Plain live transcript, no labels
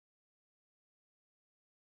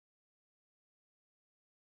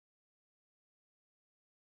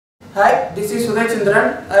Hi, this is Uday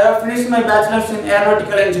Chandran. I have finished my bachelor's in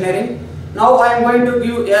aeronautical engineering. Now I am going to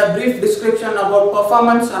give a brief description about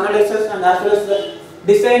performance analysis and as well as the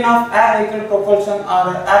design of air vehicle propulsion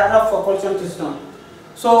or aircraft propulsion system.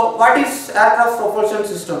 So what is aircraft propulsion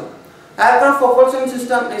system? Aircraft propulsion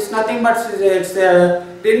system is nothing but it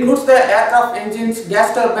includes the aircraft engines,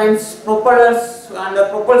 gas turbines, propellers and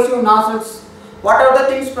propulsive nozzles. What are the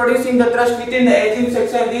things producing the thrust within the engine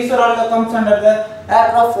section? These are all the comes under the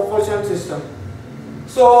aircraft propulsion system.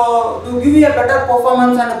 So to give you a better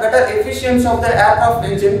performance and a better efficiency of the aircraft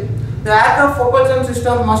engine, the aircraft propulsion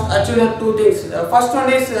system must achieve two things. The first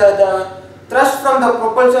one is the thrust from the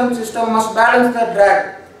propulsion system must balance the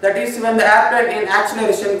drag, that is when the airplane in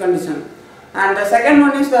acceleration condition. And the second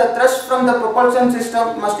one is the thrust from the propulsion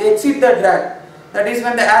system must exceed the drag, that is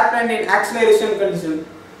when the airplane in acceleration condition.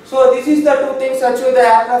 So this is the two things achieve the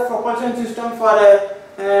aircraft propulsion system for a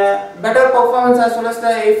better performance as well as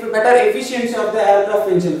the better efficiency of the aircraft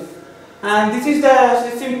engine. And this is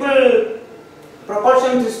the simple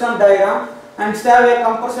propulsion system diagram, and it have a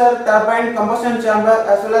compressor, turbine, combustion chamber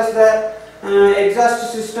as well as the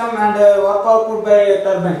exhaust system and work output by a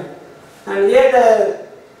turbine. And here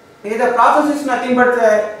the process is nothing but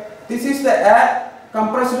this is the air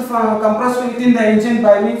compressed within the engine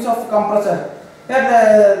by means of compressor.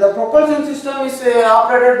 Here the propulsion system is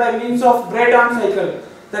operated by means of Brayton cycle.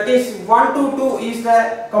 That is 1 to 2 is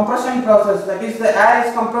the compression process. That is the air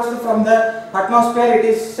is compressed from the atmosphere. It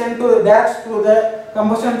is sent to the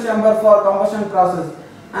combustion chamber for combustion process.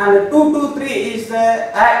 And 2 to 3 is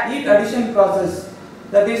the heat addition process.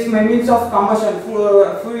 That is by means of combustion,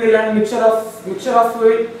 fuel and mixture of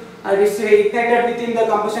fuel. It is ignited within the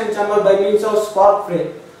combustion chamber by means of spark plug.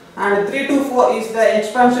 And 3 to 4 is the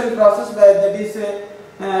expansion process, that is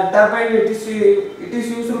turbine. It is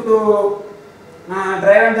used to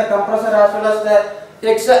drive the compressor as well as the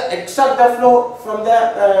extract the flow from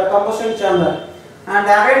the combustion chamber. And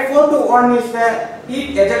again 4 to 1 is the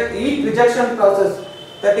heat rejection process,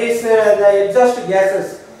 that is the exhaust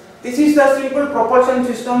gases. This is the simple propulsion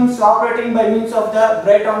systems operating by means of the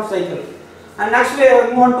Brayton cycle. And next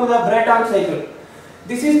we move on to the Brayton cycle.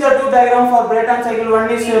 This is the two diagram for Brayton cycle. One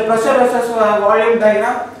is pressure versus volume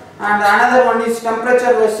diagram, and another one is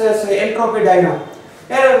temperature versus entropy diagram.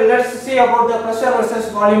 Here let us see about the pressure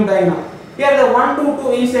versus volume diagram. Here the 1 to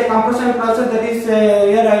 2 is a compression process, that is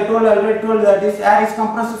here I already told that is air is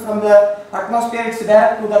compressed from the atmosphere, it's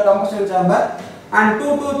direct to the combustion chamber. And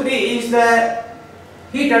 2 to 3 is the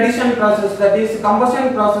heat addition process, that is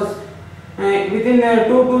combustion process within the 2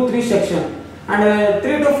 to 3 section. And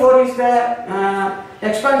 3 to 4 is the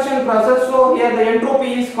expansion process. So here the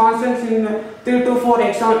entropy is constant in 3 to 4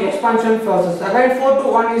 expansion process. Again 4 to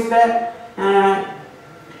 1 is the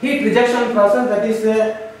heat rejection process, that is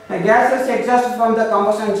the gases exhaust from the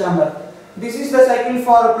combustion chamber. This is the cycle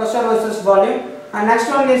for pressure versus volume. And next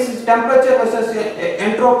one is temperature versus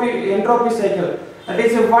entropy cycle. That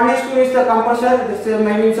is 1 is 2 is the compressor, this is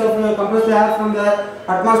by means of compressed air from the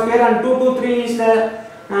atmosphere, and 2 to 3 is the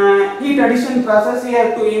heat addition process.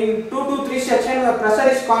 Here in 2 to 3 section the pressure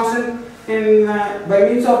is constant in by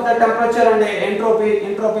means of the temperature and the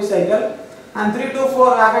entropy cycle. And 3 to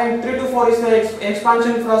 4 again 3 to 4 is the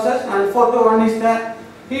expansion process, and 4 to 1 is the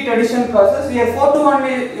heat addition process. Here 4 to 1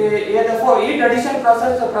 is the heat addition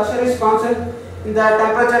process, the pressure is constant in the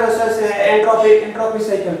temperature versus entropy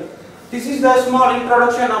cycle. This is the small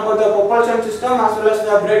introduction about the propulsion system as well as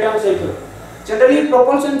the Brayton cycle. Generally,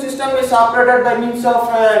 propulsion system is operated by means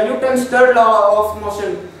of Newton's third law of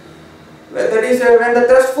motion. That is, when the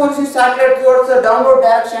thrust force is circulated towards the downward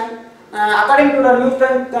direction, according to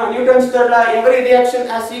the Newton's third law, every reaction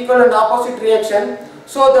has equal and opposite reaction.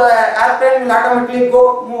 So the airplane will automatically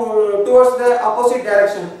move towards the opposite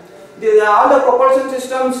direction. All the propulsion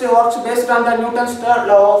systems works based on the Newton's third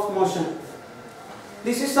law of motion.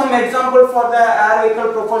 This is some example for the air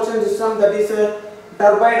vehicle propulsion system, that is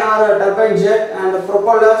turbine or turbine jet, and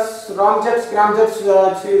propellers, ramjets, scramjets,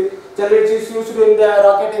 generally it is used in the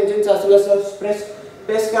rocket engines as well as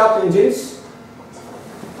spacecraft engines.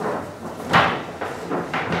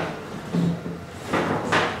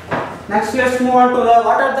 Next let's move on to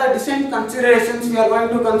what are the design considerations we are going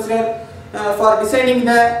to consider for designing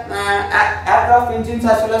the aircraft engines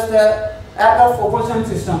as well as the aircraft propulsion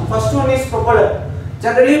system. First one is propeller.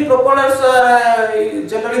 Generally propellers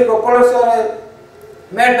are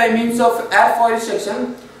made by means of airfoil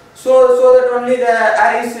section, so that only the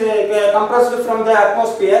air is compressed from the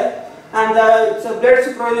atmosphere, and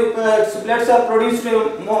blades are produced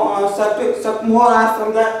more air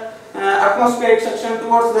from the atmospheric section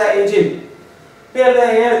towards the engine.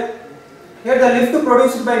 Here Here the lift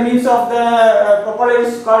produced by means of the propeller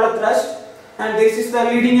is called a thrust, and this is the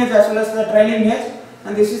leading edge as well as the trailing edge,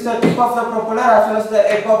 and this is the tip of the propeller as well as the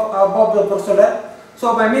edge above the propeller.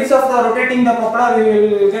 So by means of the rotating the propeller, we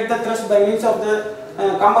will get the thrust by means of the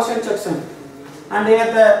combustion section. And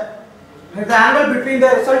here the angle between the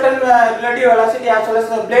resultant relative velocity as well as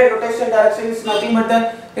the blade rotation direction is nothing but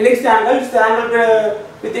the helix angle. It's the angle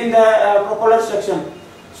within the propeller section.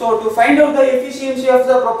 So to find out the efficiency of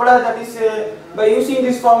the propeller, that is by using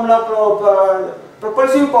this formula,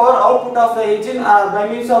 propulsive power output of the engine by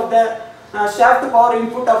means of the shaft power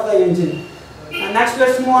input of the engine. Next,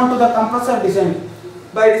 let's move on to the compressor design.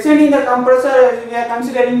 By designing the compressor, we are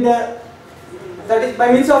considering that is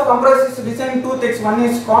by means of compressor design two things. One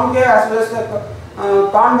is concave as well as the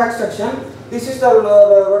convex section. This is the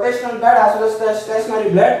rotational blade as well as the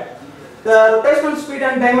stationary blade. The rotational speed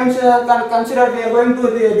and dimension are considered. We are going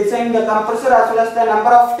to design the compressor as well as the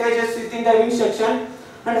number of stages within the wing section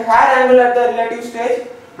and hair angle at the relative stage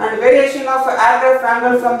and variation of aircraft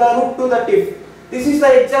angle from the root to the tip. This is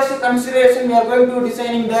the exact consideration we are going to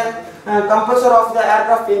designing the compressor of the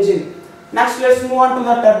aircraft engine. Next, let's move on to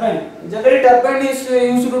the turbine. Generally, turbine is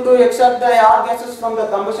used to extract the air gases from the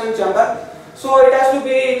combustion chamber. So it has to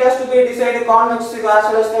be designed convex as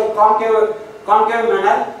well as the concave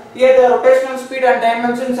manner. Here the rotational speed and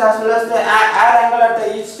dimensions as well as the air angle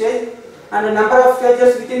at each stage and the number of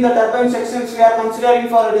stages within the turbine sections we are considering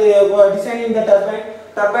for designing the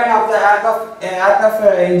turbine of the aircraft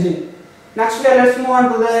engine. Next, let's move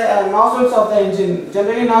on to the nozzles of the engine.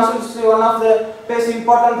 Generally, nozzles is one of the plays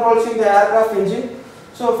important roles in the aircraft engine.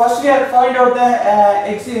 So first we are find out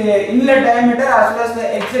the inlet diameter as well as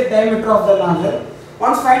the exit diameter of the nozzle.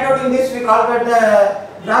 Once find out in this, we calculate the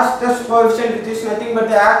gross thrust coefficient, which is nothing but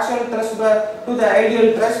the actual thrust to the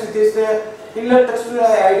ideal thrust, which is the inlet thrust to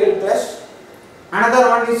the ideal thrust. Another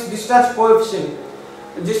one is discharge coefficient.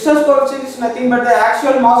 Discharge coefficient is nothing but the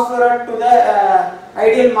actual mass flow rate to the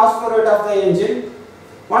ideal mass flow rate of the engine.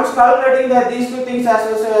 Once calculating these two things as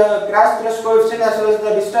well as gross thrust coefficient as well as the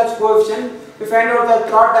discharge coefficient, we find out the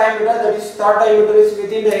throat diameter, that is throat diameter is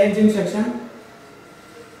within the engine section.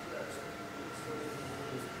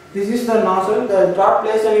 This is the nozzle. The throat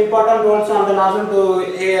plays an important role on the nozzle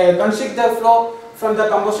to constrict the flow from the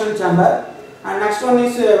combustion chamber. And next one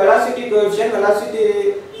is velocity coefficient, and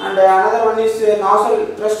another one is nozzle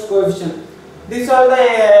thrust coefficient. These are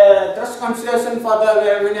the thrust consideration for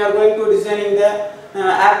the when you are going to designing the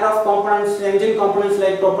aircraft components, engine components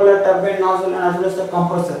like propeller, turbine, nozzle, and as well as the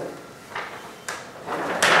compressor.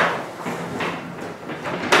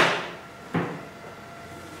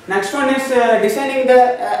 Next one is designing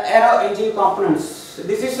the aero engine components.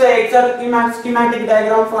 This is the exact schematic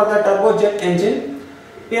diagram for the turbojet engine.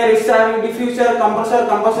 Here is having diffuser, compressor,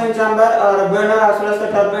 combustion chamber, or burner as well as the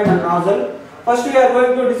turbine and nozzle. First we are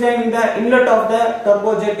going to design the inlet of the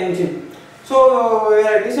turbojet engine. So we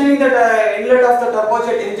are designing the inlet of the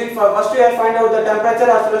turbojet engine. First we are find out the temperature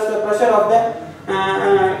as well as the pressure of the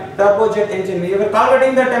turbojet engine. We are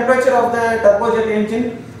calculating the temperature of the turbojet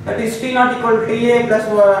engine, that is T0 equal to TA plus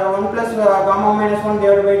 1 plus gamma minus 1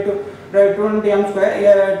 divided by 20 m square.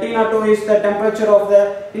 Here T02 is the temperature of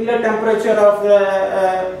the inlet temperature of the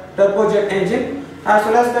turbojet engine, as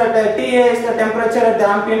well as the TA is the temperature at the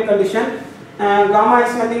ambient condition. Gamma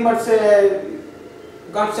is nothing but a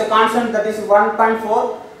constant, that is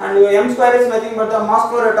 1.4, and m square is nothing but the mass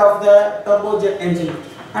flow rate of the turbojet engine.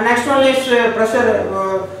 And next one is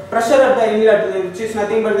pressure at the inlet, which is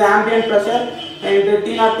nothing but the ambient pressure, and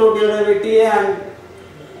T02 divided by TA and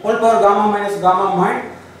whole power gamma minus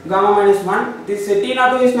 1. This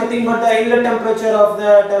T02 is nothing but the inlet temperature of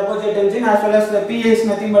the turbojet engine, as well as the PA is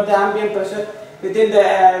nothing but the ambient pressure within the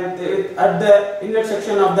at the inlet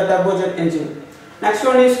section of the turbojet engine. Next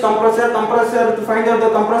one is compressor. To find out the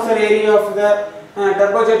compressor area of the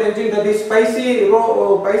turbojet engine, that is pi c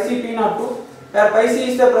P02. Where pi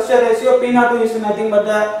c is the pressure ratio, P02 is nothing but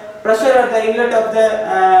the pressure at the inlet of the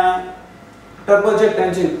turbojet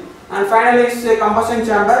engine. And finally is combustion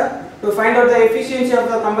chamber. To find out the efficiency of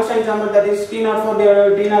the combustion chamber, that is T04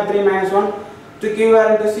 divided by T03 minus 1 to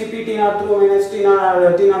equivalent to Cp T02 minus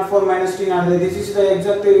T04 minus T03. This is the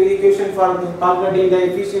exact equation for calculating the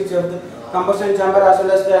efficiency of the combustion chamber as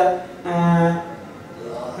well as the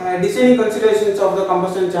designing considerations of the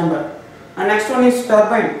combustion chamber. And next one is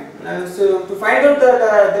turbine. So to find out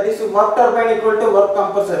that is work turbine equal to work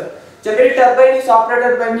compressor. Generally, turbine is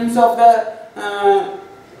operated by means of the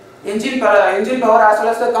engine power, as well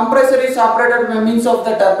as the compressor is operated by means of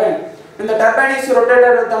the turbine. When the turbine is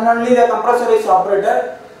rotated, then only the compressor is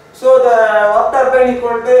operated. So the work turbine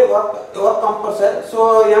equal to work compressor.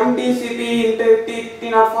 So MTCP into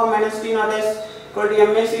T04 minus T0S equal to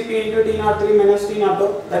MACP into T03 minus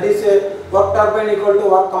T02. That is work turbine equal to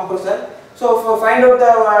work compressor. So find out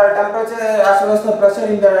the temperature as well as the pressure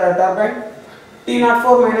in the turbine.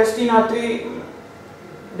 T04 minus T03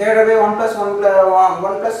 divided by 1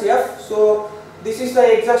 plus F. So this is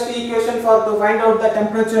the exact equation for to find out the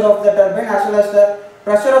temperature of the turbine as well as the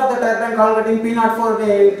pressure of the turbine calculating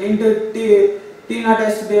P04 into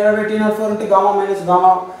T0S divided by T04 into gamma minus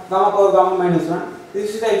gamma power gamma minus 1.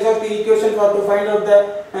 This is the exact equation for to find out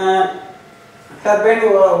the turbine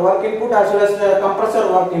work input as well as the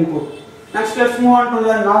compressor work input. Next, let's move on to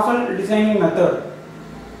the nozzle designing method.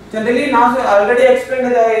 Generally, nozzle already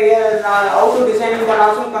explained how to design the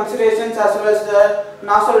nozzle considerations as well as the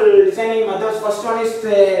nozzle designing methods. First one is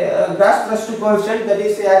the gas thrust coefficient, that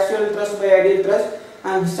is actual thrust by ideal thrust,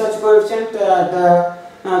 and discharge coefficient, the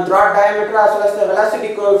throat diameter as well as the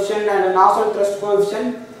velocity coefficient and the nozzle thrust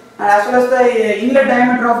coefficient, and as well as the inlet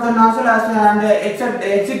diameter of the nozzle and the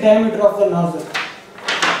exit diameter of the nozzle.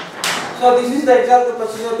 So this is the exact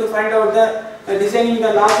procedure to find out the designing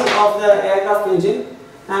the nozzle of the aircraft engine,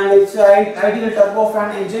 and it's ideal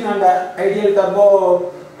turbofan engine and ideal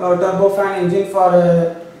turbofan engine for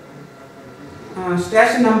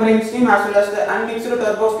station numbering scheme as well as the unmixed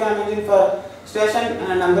turbofan engine for station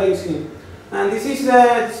numbering scheme. And this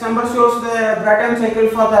number shows the Brayton cycle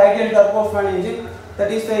for the ideal turbofan engine,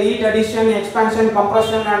 that is the heat addition, expansion,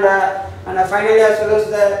 compression, and finally as well as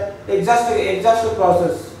the exhaust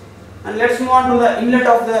process. And let's move on to the inlet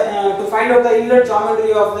of the to find out the inlet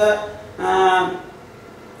geometry of the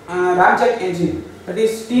ramjet engine. That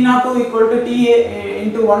is T02 equal to TA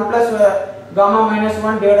into 1 plus gamma minus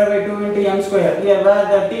 1 divided by 2 into m square. Here where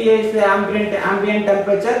the TA is the ambient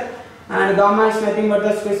temperature and gamma is nothing but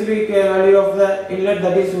the specific value of the inlet,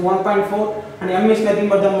 that is 1.4, and m is nothing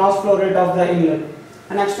but the mass flow rate of the inlet.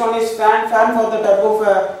 And next one is fan for the turbo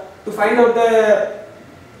to find out the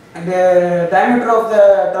diameter of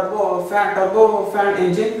the turbofan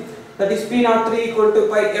engine, that is P03 equal to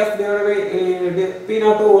pi F divided by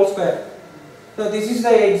P02 whole square. So this is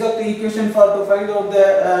the exact equation for to find out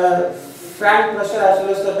the fan pressure as well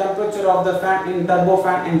as the temperature of the fan in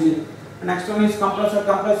turbofan engine. The next one is compressor.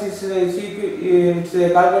 Compressor is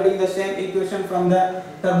calculating the same equation from the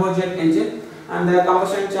turbojet engine, and the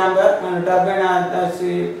combustion chamber and turbine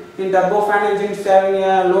in turbofan engine is having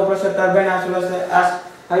a low pressure turbine as well as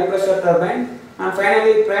high pressure turbine, and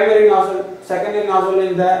finally primary nozzle, secondary nozzle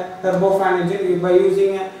in the turbofan engine by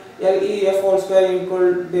using LEF whole square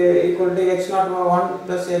equal to H01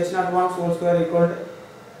 plus H01 whole square equal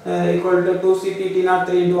to 2CP T03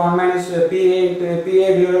 into 1 minus PA into PA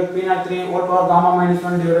divided by P03 whole power gamma minus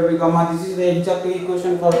 1 divided by gamma. This is the exact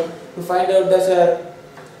equation for to find out the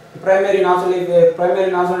primary nozzle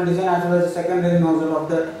design as well as the secondary nozzle of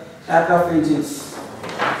the aircraft engines.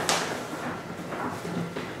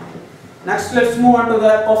 Next, let's move on to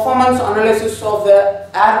the performance analysis of the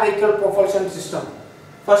air vehicle propulsion system.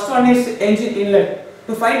 First one is engine inlet.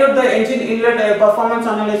 To find out the engine inlet performance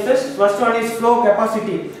analysis, first one is flow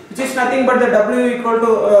capacity, which is nothing but the W equal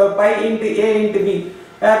to pi into A into B.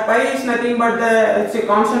 Pi is nothing but it's a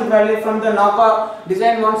constant value from the NAPA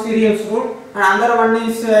design 1 serial rule, and another one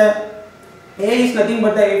is A is nothing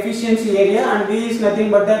but the efficiency area and B is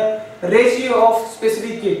nothing but the ratio of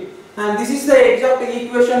specific heat. And this is the exact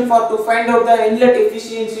equation for to find out the inlet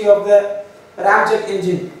efficiency of the ramjet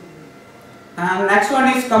engine. And next one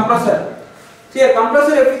is compressor. Here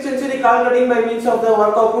compressor efficiency is calculating by means of the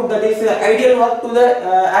work output, that is ideal work to the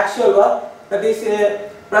actual work, that is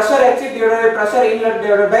pressure exit divided by pressure inlet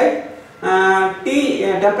divided by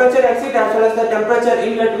temperature exit as well as the temperature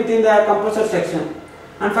inlet within the compressor section.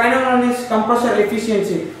 And final one is compressor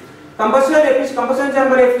efficiency. Combustion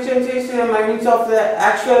chamber efficiency is by means of the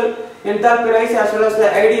actual enthalpy rise as well as the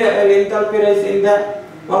ideal enthalpy rise in the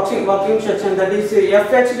working section, that is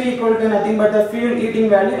FHV equal to nothing but the fuel heating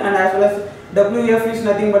value, and as well as WF is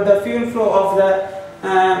nothing but the fuel flow of the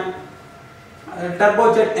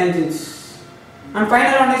turbojet engines. And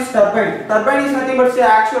final one is turbine. Turbine is nothing but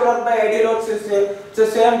actual work by ideal work. It's the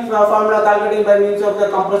same formula calculating by means of the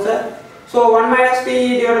compressor. So 1 minus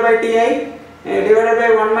P divided by Ti divided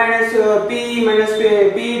by 1 minus P minus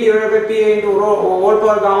P divided by P into whole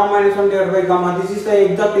power gamma minus 1 divided by gamma. This is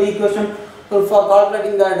the exact equation for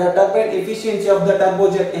calculating the turbine efficiency of the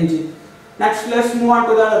turbojet engine. Next, let's move on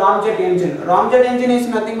to the ramjet engine. Ramjet engine is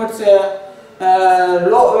nothing but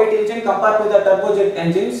low weight engine compared to the turbojet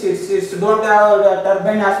engines. It don't have the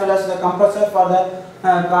turbine as well as the compressor for the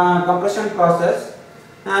compression process.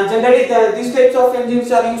 Generally, these types of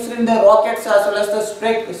engines are used in the rockets as well as the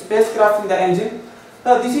spacecraft in the engine.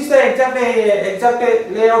 This is the exact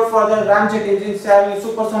layout for the ramjet engines, having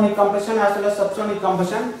supersonic combustion as well as subsonic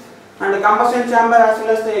combustion, and the combustion chamber as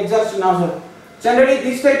well as the exhaust nozzle. Generally,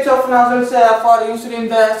 these types of nozzles are for used in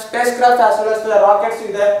the spacecraft as well as the rockets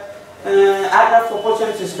in the aircraft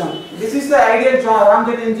propulsion system. This is the ideal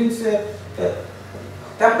ramjet engines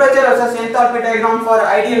temperature versus enthalpy diagram for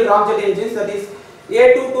ideal ramjet engines. That is,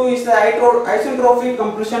 A22 is the isentropic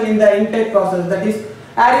compression in the intake process. That is,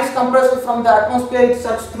 air is compressed from the atmosphere, it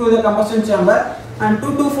sucks through the combustion chamber, and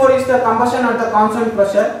 224 is the combustion at the constant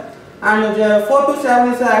pressure, and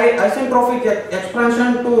 427 is the isentropic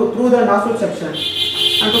expansion through the nozzle section.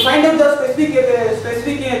 And to find out the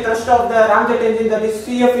specific thrust of the ramjet engine, that is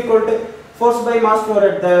CF equal to force by mass flow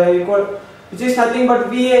rate, which is nothing but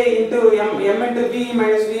VA into M into V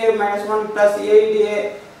minus VA minus 1 plus A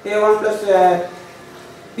into A1 plus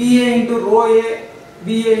PA into rho A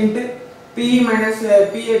VA into P minus PA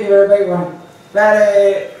divided by 1,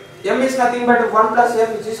 where M is nothing but 1 plus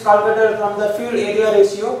F, which is calculated from the fuel area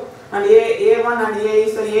ratio, and A1 and A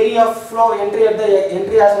is the area of flow entry at the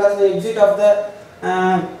entry as well as the exit of the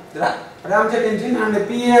ramjet engine, and the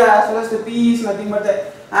PA as well as the P is nothing but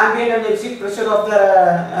the ambient and exit pressure of the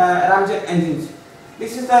ramjet engines.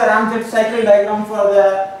 This is the ramjet cycle diagram for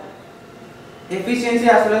the efficiency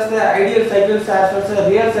as well as the ideal cycles as well as the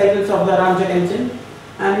real cycles of the ramjet engine.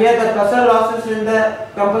 And here the pressure losses in the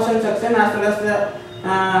combustion section as well as the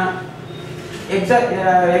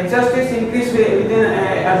exhaust is increased within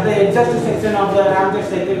at the exhaust section of the ramjet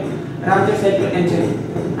cycle engine.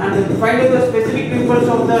 And to find out the specific impulse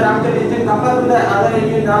of the ramjet engine compared to the other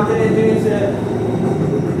engine, ramjet engine is a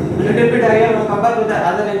little bit higher compared to the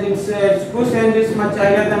other engines. Push engine is much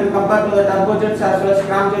higher than compared to the turbojets as well as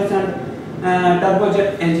scramjets and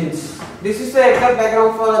turbojet engines. This is the exact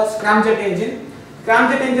diagram for the scramjet engine.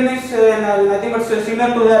 Scramjet engine is nothing but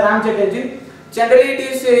similar to the ramjet engine. Generally, it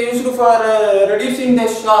is used for reducing the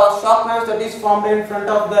shock waves that is formed in front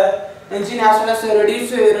of the engine as well as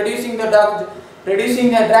reducing the drag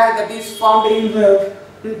that is formed over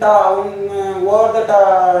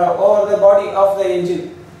the body of the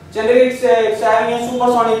engine. Generally, it's having a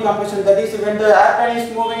supersonic compression. That is, when the airplane is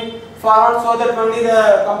moving forward, so that only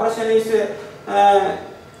the compression is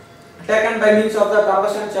taken by means of the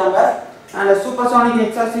combustion chamber. And a supersonic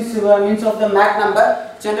exhaust is means of the Mach number.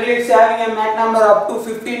 Generally, it's having a Mach number up to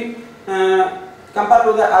 15 compared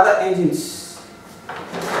to the other engines.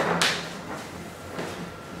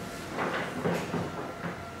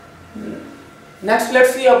 Next,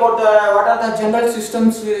 let's see about what are the general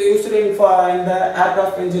systems used in the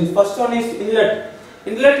aircraft engines. First one is inlet.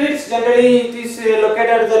 Inlet is generally located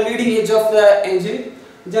at the leading edge of the engine.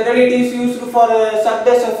 Generally, it is used for suck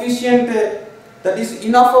the sufficient that is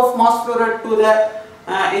enough of mass flow rate to the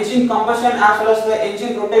engine combustion as well as the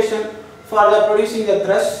engine rotation for the producing the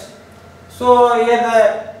thrust. So here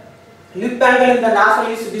the lip angle in the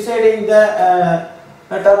nozzle is deciding the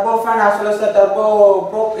turbofan as well as the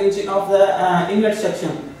turboprop engine of the inlet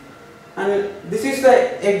section. And this is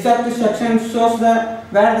the exact section shows where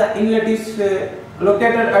the inlet is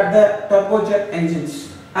located at the turbojet engines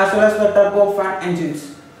as well as the turbofan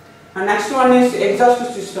engines. And next one is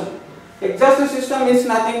exhaust system. Exhaust system is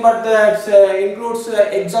nothing but it includes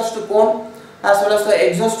exhaust cone as well as the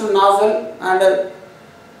exhaust nozzle and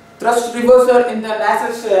thrust reverser in the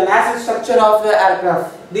nacelle structure of the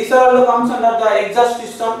aircraft. These are all comes under the exhaust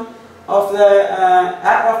system of the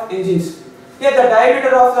aircraft engines. Here the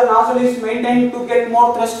diameter of the nozzle is maintained to get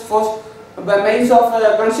more thrust force by means of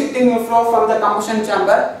constricting flow from the combustion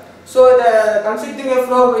chamber. So the constricting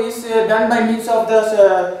flow is done by means of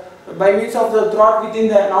the throat within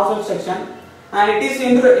the nozzle section, and it is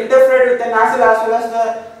interfered with the nozzle as well as the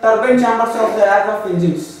turbine chambers of the aircraft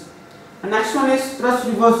engines. And next one is thrust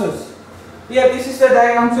reversers. Here this is the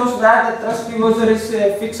diagram shows where the thrust reverser is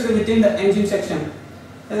fixed within the engine section.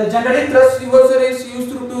 The generally thrust reverser is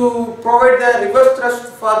used to provide the reverse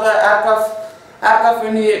thrust for the aircraft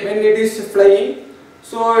when it is flying.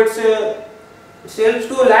 So it helps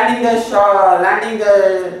to landing the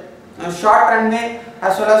short runway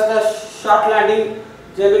as well as the short landing.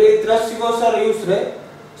 Generally thrust reversers are used.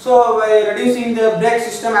 So by reducing the brake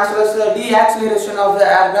system as well as the deacceleration of the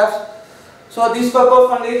aircraft. So this purpose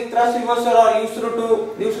only thrust reversers are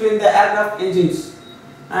used in the aircraft engines.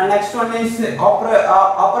 And next one is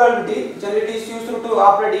operability. Generally it is used to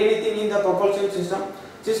operate anything in the propulsion system.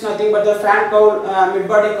 It is nothing but the fan cowl,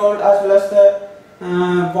 mid-body cowl as well as the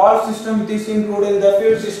valve system. It is included in the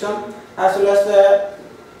fuel system as well as the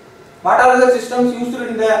what are the systems used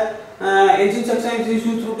in the engine section is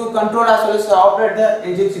used to control as well as operate the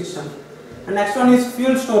engine system. And next one is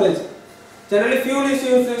fuel storage. Generally, fuel is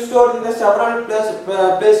used to store in the several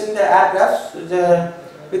places in the aircraft,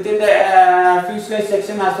 within the fuselage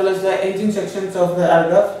section as well as the engine sections of the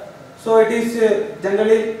aircraft. So it is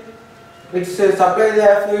generally it's supply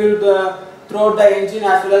the fuel throughout the engine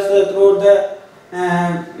as well as throughout the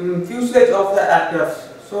fuselage of the aircraft.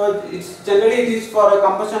 So it's generally it is for a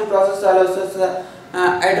combustion process as well as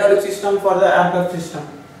hydraulic system for the aircraft system.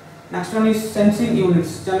 Next one is sensing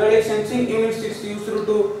units. Generally, sensing units is used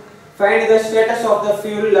to find the status of the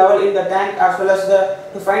fuel level in the tank as well as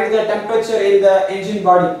to find the temperature in the engine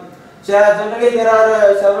body. So generally, there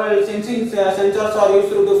are several sensing sensors are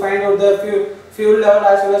used to find out the fuel level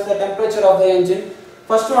as well as the temperature of the engine.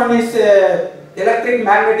 First one is electric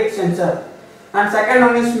magnetic sensor, and second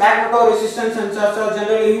one is magnetoresistance sensor. So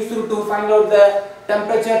generally used to find out the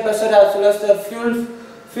temperature, pressure as well as the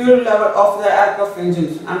fuel level of the aircraft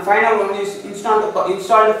engines. And final one is installed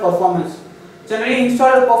performance. Generally,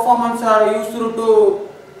 installed performance are used to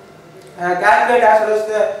calculate as well as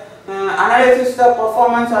the analysis the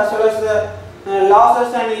performance as well as the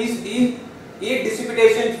losses and heat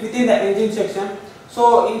dissipations within the engine section.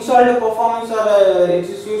 So installed performance are it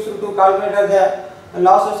is used to calculate the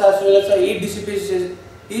losses as well as the heat dissipations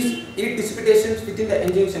within the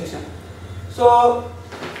engine section. So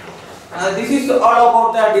this is all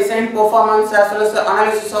about the design, performance as well as the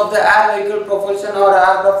analysis of the air vehicle propulsion or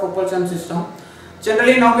aircraft propulsion system.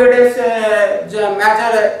 Generally nowadays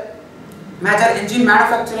major engine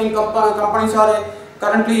manufacturing companies are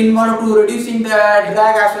currently involved to reducing the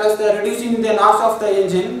drag as well as the reducing the noise of the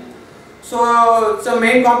engine. So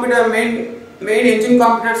main engine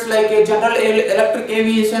competitors like General Electric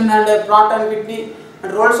Aviation and Pratt & Whitney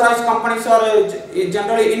and Rolls-Royce companies are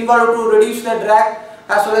generally involved to reduce the drag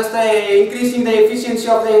as well as the increasing the efficiency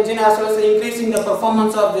of the engine as well as the increasing the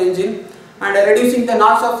performance of the engine and reducing the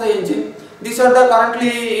noise of the engine. These are the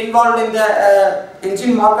currently involved in the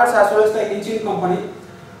engine markets as well as the engine company.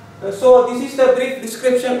 So this is the brief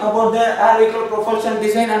description about the air vehicle propulsion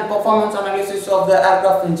design and performance analysis of the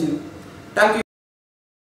aircraft engine. Thank you.